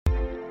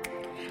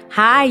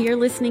Hi, you're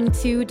listening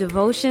to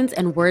Devotions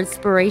and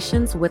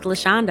Wordspirations with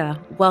LaShonda.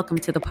 Welcome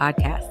to the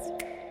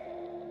podcast.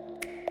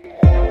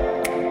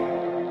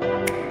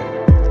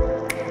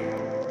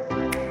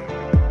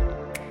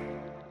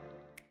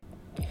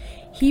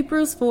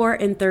 Hebrews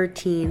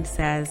 4:13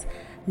 says,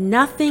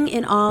 "Nothing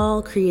in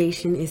all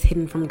creation is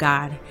hidden from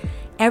God.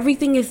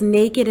 Everything is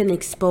naked and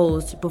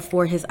exposed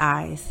before his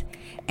eyes,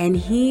 and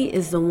he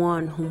is the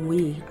one whom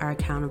we are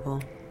accountable."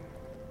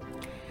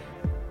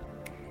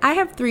 I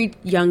have 3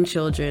 young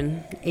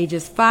children,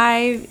 ages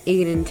 5,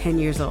 8, and 10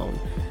 years old.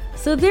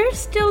 So they're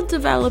still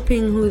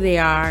developing who they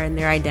are and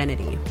their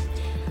identity.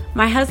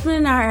 My husband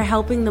and I are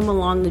helping them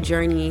along the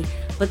journey,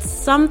 but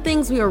some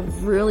things we are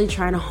really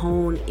trying to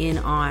hone in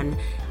on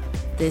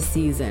this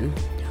season.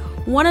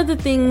 One of the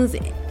things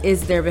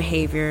is their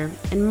behavior,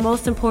 and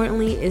most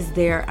importantly is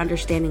their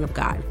understanding of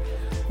God.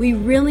 We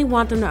really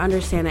want them to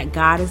understand that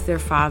God is their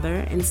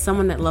Father and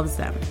someone that loves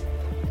them.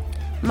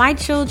 My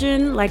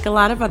children, like a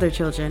lot of other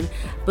children,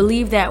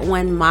 believe that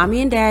when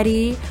mommy and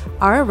daddy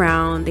are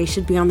around, they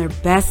should be on their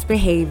best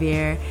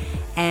behavior,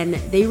 and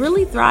they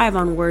really thrive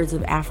on words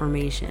of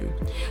affirmation.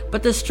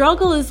 But the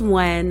struggle is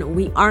when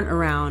we aren't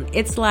around.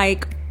 It's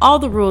like all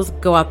the rules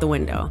go out the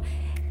window.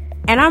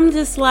 And I'm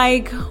just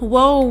like,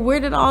 whoa, where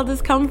did all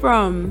this come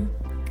from?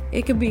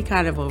 It could be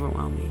kind of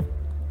overwhelming.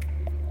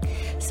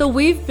 So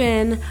we've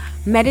been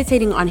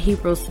meditating on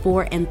Hebrews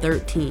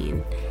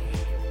 4:13.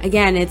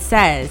 Again, it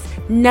says,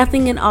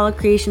 "Nothing in all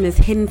creation is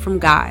hidden from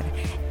God.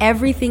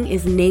 Everything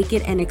is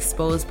naked and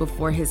exposed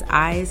before his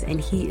eyes,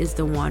 and he is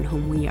the one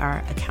whom we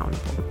are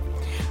accountable."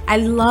 I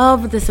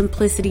love the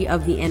simplicity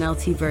of the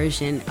NLT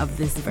version of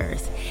this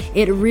verse.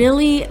 It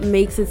really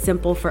makes it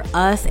simple for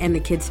us and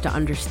the kids to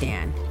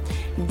understand.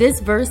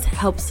 This verse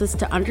helps us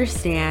to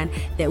understand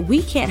that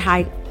we can't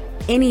hide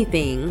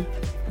anything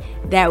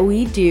that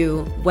we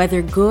do,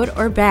 whether good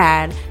or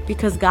bad,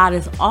 because God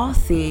is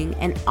all-seeing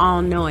and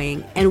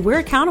all-knowing, and we're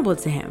accountable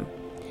to him.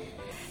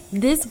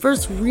 This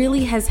verse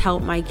really has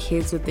helped my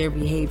kids with their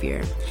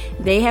behavior.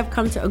 They have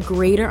come to a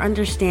greater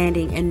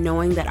understanding and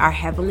knowing that our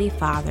Heavenly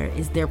Father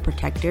is their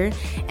protector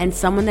and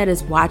someone that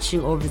is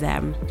watching over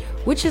them,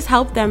 which has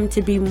helped them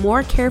to be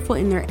more careful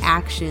in their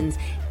actions,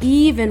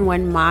 even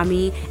when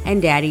mommy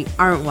and daddy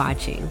aren't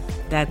watching.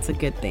 That's a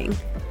good thing.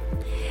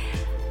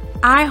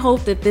 I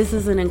hope that this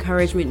is an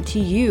encouragement to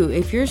you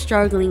if you're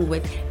struggling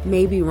with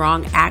maybe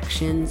wrong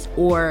actions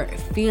or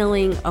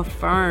feeling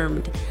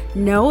affirmed.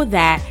 Know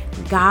that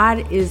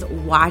God is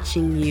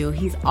watching you.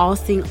 He's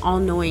all-seeing,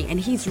 all-knowing, and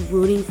he's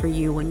rooting for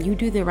you when you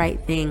do the right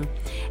thing.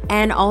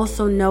 And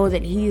also know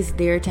that he is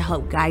there to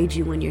help guide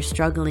you when you're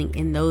struggling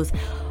in those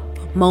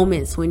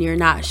moments when you're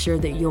not sure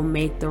that you'll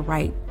make the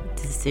right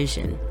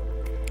decision.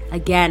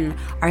 Again,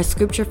 our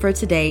scripture for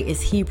today is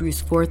Hebrews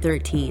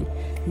 4:13.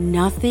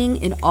 "Nothing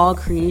in all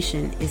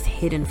creation is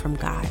hidden from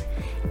God.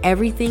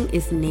 Everything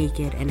is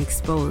naked and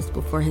exposed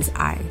before his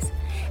eyes,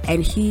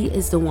 and he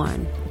is the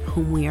one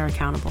whom we are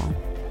accountable."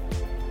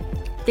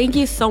 Thank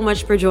you so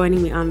much for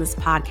joining me on this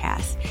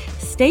podcast.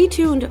 Stay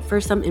tuned for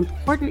some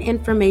important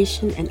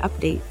information and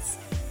updates.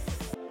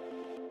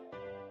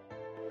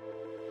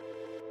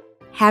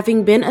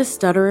 Having been a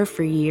stutterer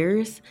for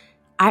years,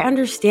 I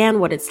understand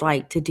what it's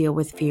like to deal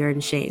with fear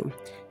and shame,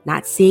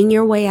 not seeing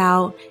your way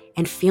out,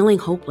 and feeling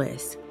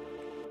hopeless.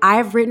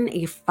 I've written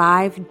a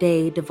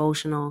 5-day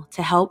devotional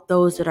to help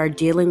those that are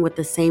dealing with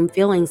the same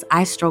feelings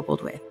I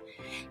struggled with.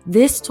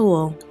 This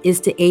tool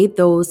is to aid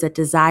those that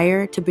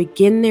desire to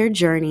begin their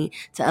journey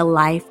to a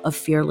life of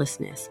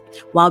fearlessness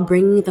while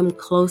bringing them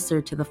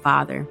closer to the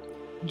Father.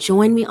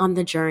 Join me on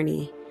the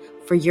journey.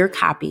 For your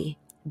copy,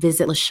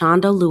 visit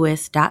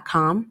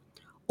LaShondaLewis.com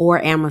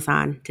or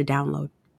Amazon to download.